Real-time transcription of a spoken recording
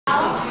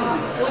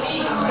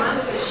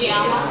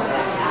Shyama.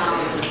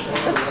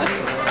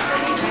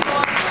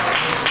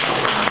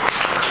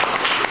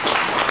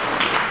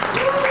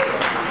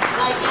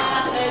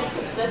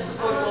 Let's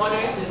support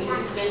Waters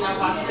and spend our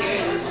bucks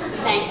here and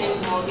thank them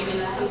for giving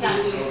us some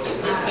time to use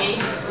this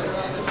space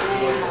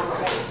and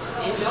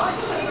enjoy.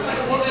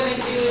 We're going to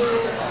do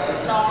a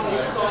song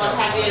that's called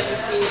Have You Ever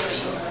Seen the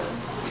Rain?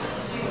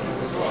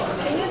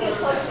 Can you get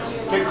closer to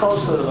your mic? Get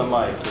closer to the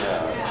mic,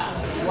 yeah.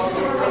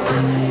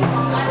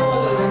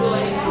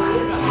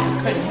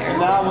 Couldn't hear.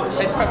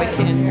 They probably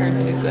can't hear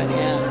it too good,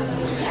 yeah.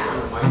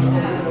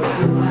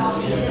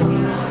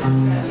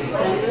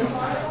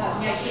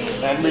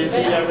 And repeat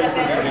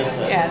everything you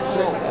said. Yeah, it's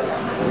real good.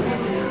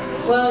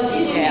 Well,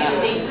 you can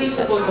increase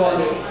the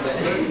Waters.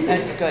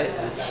 That's good.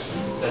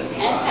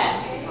 And Pat.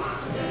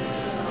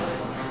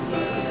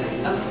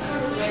 Okay,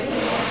 ready?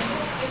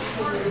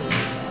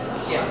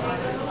 Yeah.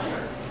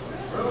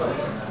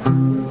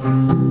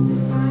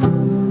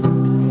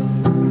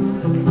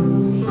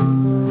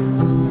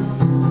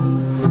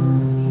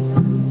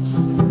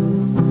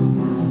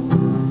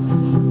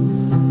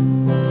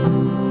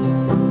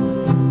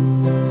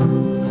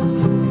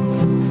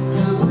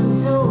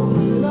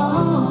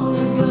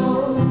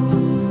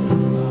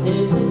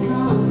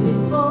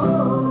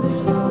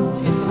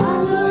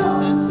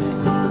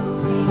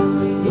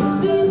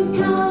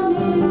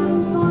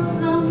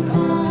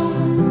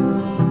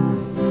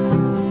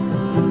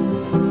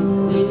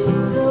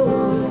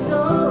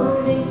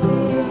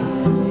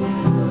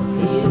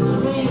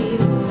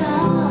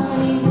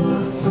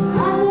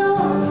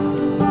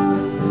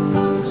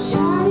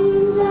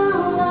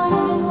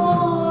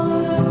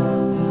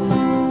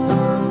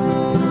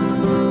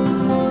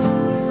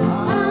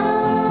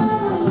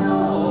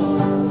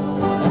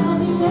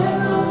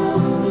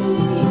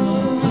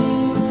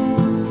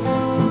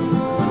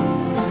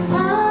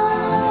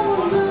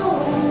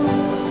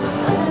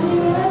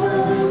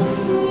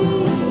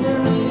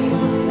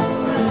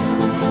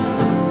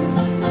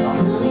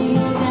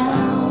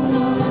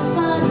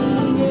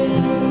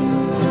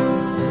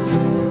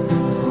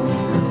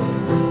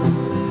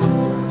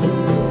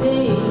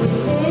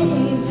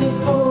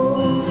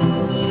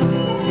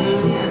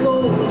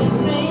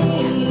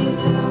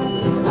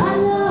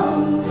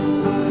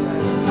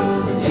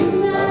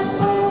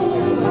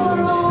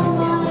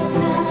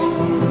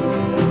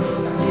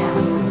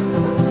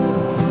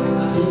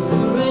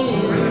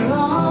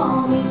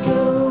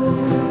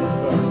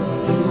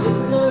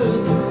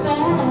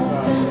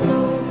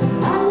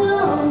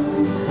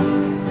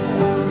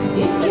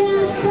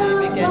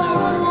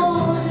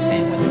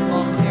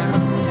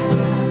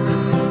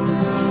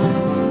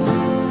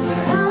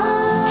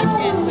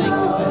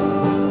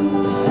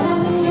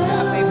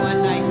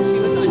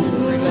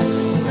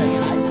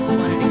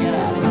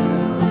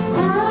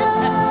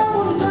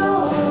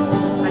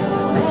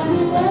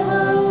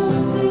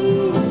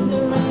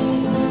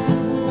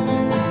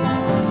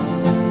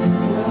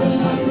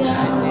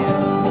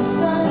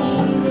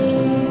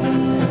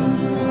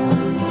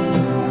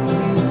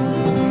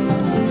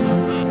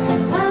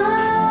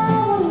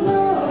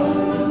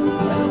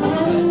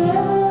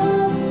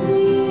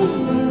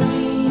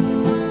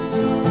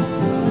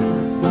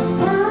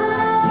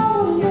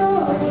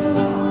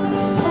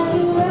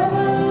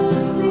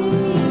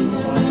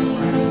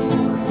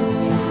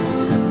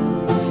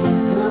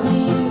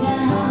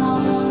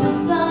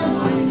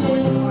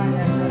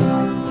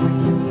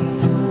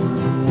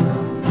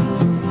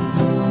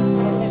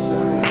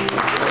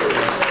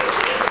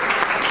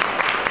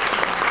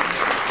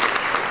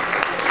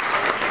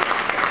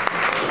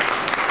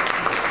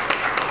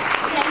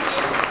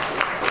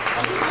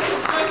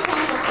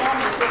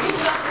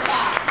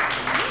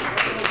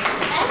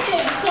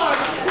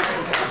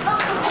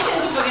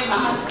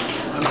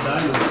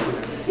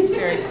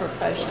 Very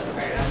professional. All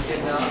right, I'm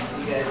good now.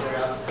 You guys are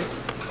up.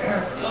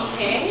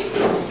 Okay.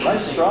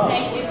 Nice job.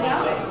 Thank you,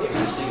 Sal.